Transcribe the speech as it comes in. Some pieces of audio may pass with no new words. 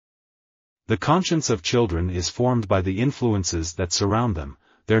The conscience of children is formed by the influences that surround them.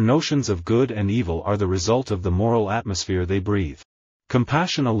 Their notions of good and evil are the result of the moral atmosphere they breathe.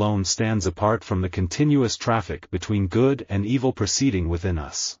 Compassion alone stands apart from the continuous traffic between good and evil proceeding within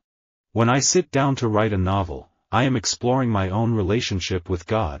us. When I sit down to write a novel, I am exploring my own relationship with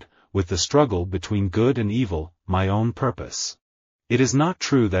God, with the struggle between good and evil, my own purpose. It is not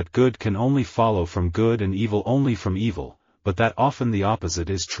true that good can only follow from good and evil only from evil, but that often the opposite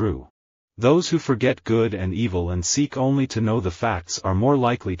is true. Those who forget good and evil and seek only to know the facts are more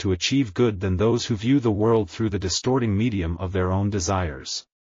likely to achieve good than those who view the world through the distorting medium of their own desires.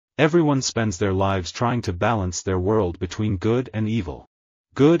 Everyone spends their lives trying to balance their world between good and evil.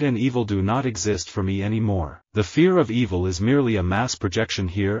 Good and evil do not exist for me anymore. The fear of evil is merely a mass projection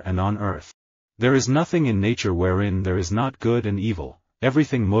here and on earth. There is nothing in nature wherein there is not good and evil.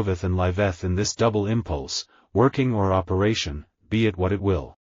 Everything moveth and liveth in this double impulse, working or operation, be it what it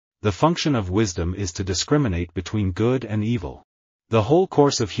will. The function of wisdom is to discriminate between good and evil. The whole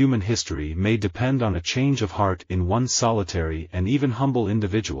course of human history may depend on a change of heart in one solitary and even humble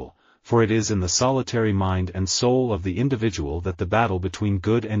individual, for it is in the solitary mind and soul of the individual that the battle between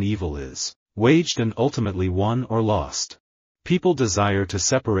good and evil is waged and ultimately won or lost. People desire to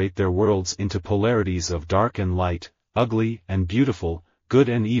separate their worlds into polarities of dark and light, ugly and beautiful, good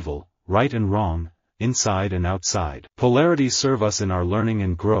and evil, right and wrong, inside and outside. Polarities serve us in our learning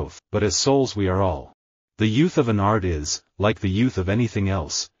and growth, but as souls we are all. The youth of an art is, like the youth of anything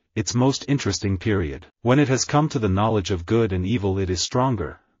else, its most interesting period. When it has come to the knowledge of good and evil it is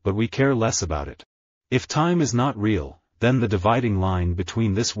stronger, but we care less about it. If time is not real, then the dividing line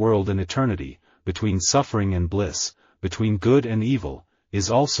between this world and eternity, between suffering and bliss, between good and evil,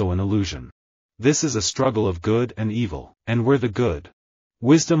 is also an illusion. This is a struggle of good and evil, and we're the good.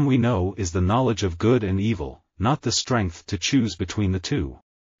 Wisdom, we know, is the knowledge of good and evil, not the strength to choose between the two.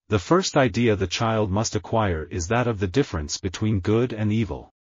 The first idea the child must acquire is that of the difference between good and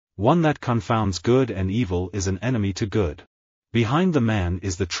evil. One that confounds good and evil is an enemy to good. Behind the man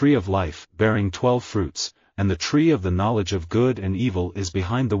is the tree of life, bearing 12 fruits, and the tree of the knowledge of good and evil is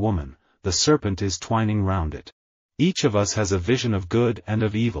behind the woman, the serpent is twining round it. Each of us has a vision of good and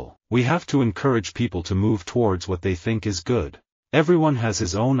of evil. We have to encourage people to move towards what they think is good. Everyone has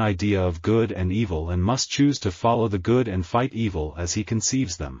his own idea of good and evil and must choose to follow the good and fight evil as he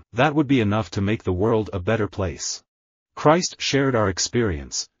conceives them. That would be enough to make the world a better place. Christ shared our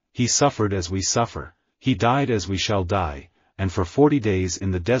experience, he suffered as we suffer, he died as we shall die, and for 40 days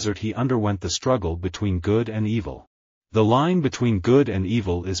in the desert he underwent the struggle between good and evil. The line between good and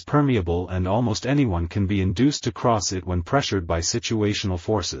evil is permeable and almost anyone can be induced to cross it when pressured by situational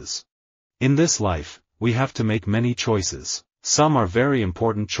forces. In this life, we have to make many choices. Some are very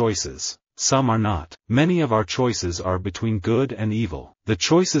important choices, some are not. Many of our choices are between good and evil. The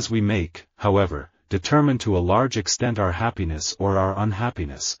choices we make, however, determine to a large extent our happiness or our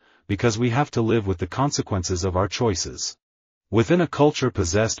unhappiness, because we have to live with the consequences of our choices. Within a culture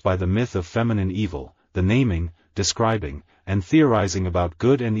possessed by the myth of feminine evil, the naming, describing, and theorizing about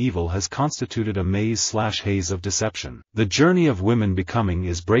good and evil has constituted a maze/haze of deception. The journey of women becoming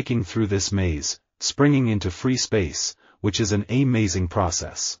is breaking through this maze, springing into free space, which is an amazing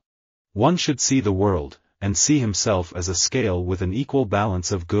process. One should see the world, and see himself as a scale with an equal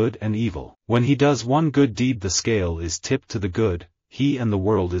balance of good and evil. When he does one good deed the scale is tipped to the good, he and the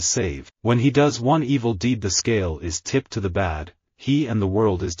world is saved. When he does one evil deed the scale is tipped to the bad, he and the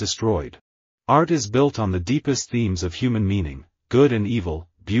world is destroyed. Art is built on the deepest themes of human meaning, good and evil,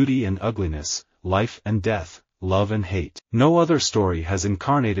 beauty and ugliness, life and death, love and hate. No other story has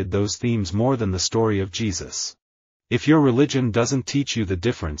incarnated those themes more than the story of Jesus. If your religion doesn't teach you the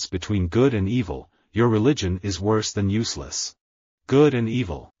difference between good and evil, your religion is worse than useless. Good and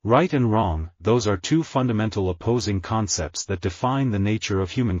evil, right and wrong, those are two fundamental opposing concepts that define the nature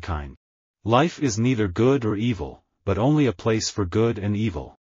of humankind. Life is neither good or evil, but only a place for good and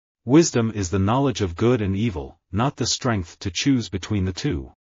evil. Wisdom is the knowledge of good and evil, not the strength to choose between the two.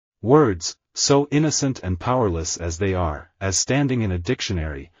 Words, so innocent and powerless as they are, as standing in a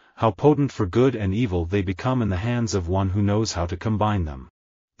dictionary, how potent for good and evil they become in the hands of one who knows how to combine them.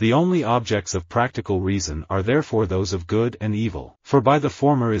 The only objects of practical reason are therefore those of good and evil, for by the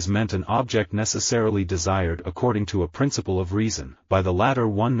former is meant an object necessarily desired according to a principle of reason, by the latter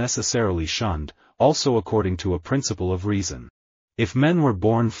one necessarily shunned, also according to a principle of reason. If men were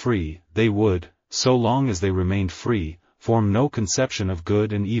born free, they would, so long as they remained free, form no conception of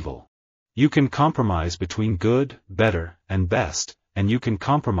good and evil. You can compromise between good, better, and best, and you can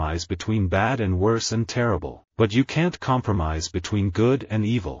compromise between bad and worse and terrible, but you can't compromise between good and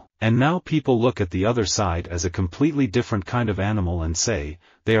evil. And now people look at the other side as a completely different kind of animal and say,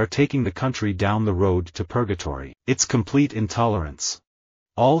 they are taking the country down the road to purgatory. It's complete intolerance.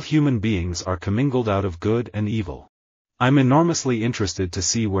 All human beings are commingled out of good and evil. I'm enormously interested to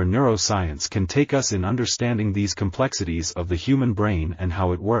see where neuroscience can take us in understanding these complexities of the human brain and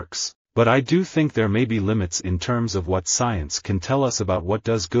how it works. But I do think there may be limits in terms of what science can tell us about what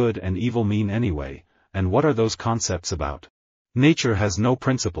does good and evil mean anyway, and what are those concepts about. Nature has no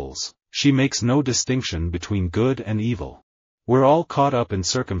principles, she makes no distinction between good and evil. We're all caught up in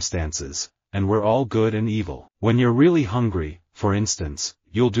circumstances, and we're all good and evil. When you're really hungry, for instance,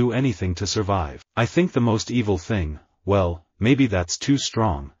 you'll do anything to survive. I think the most evil thing, well, maybe that's too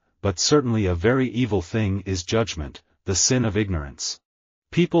strong, but certainly a very evil thing is judgment, the sin of ignorance.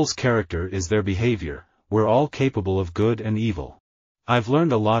 People's character is their behavior, we're all capable of good and evil. I've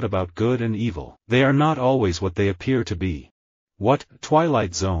learned a lot about good and evil. They are not always what they appear to be. What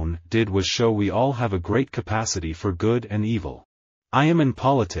Twilight Zone did was show we all have a great capacity for good and evil. I am in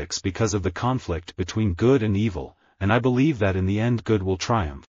politics because of the conflict between good and evil, and I believe that in the end good will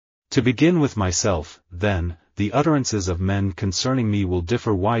triumph. To begin with myself, then, the utterances of men concerning me will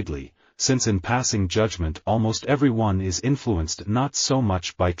differ widely, since in passing judgment almost everyone is influenced not so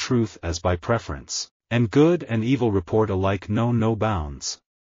much by truth as by preference, and good and evil report alike know no bounds.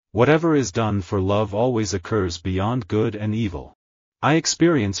 Whatever is done for love always occurs beyond good and evil. I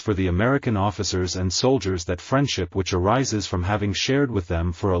experience for the American officers and soldiers that friendship which arises from having shared with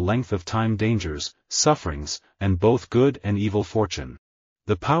them for a length of time dangers, sufferings, and both good and evil fortune.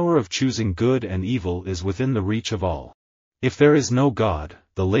 The power of choosing good and evil is within the reach of all. If there is no God,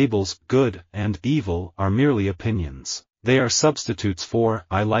 the labels good and evil are merely opinions. They are substitutes for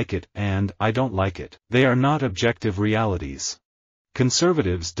I like it and I don't like it. They are not objective realities.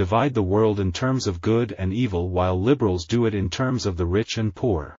 Conservatives divide the world in terms of good and evil while liberals do it in terms of the rich and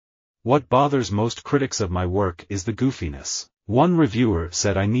poor. What bothers most critics of my work is the goofiness. One reviewer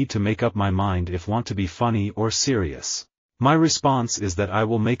said I need to make up my mind if want to be funny or serious. My response is that I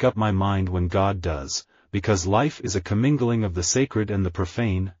will make up my mind when God does, because life is a commingling of the sacred and the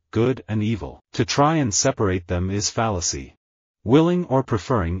profane, good and evil. To try and separate them is fallacy. Willing or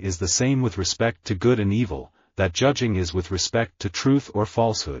preferring is the same with respect to good and evil, that judging is with respect to truth or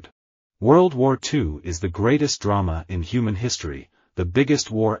falsehood. World War II is the greatest drama in human history, the biggest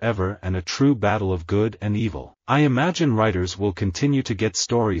war ever and a true battle of good and evil. I imagine writers will continue to get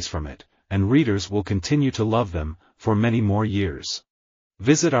stories from it, and readers will continue to love them, for many more years.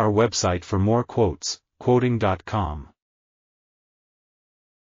 Visit our website for more quotes, quoting.com.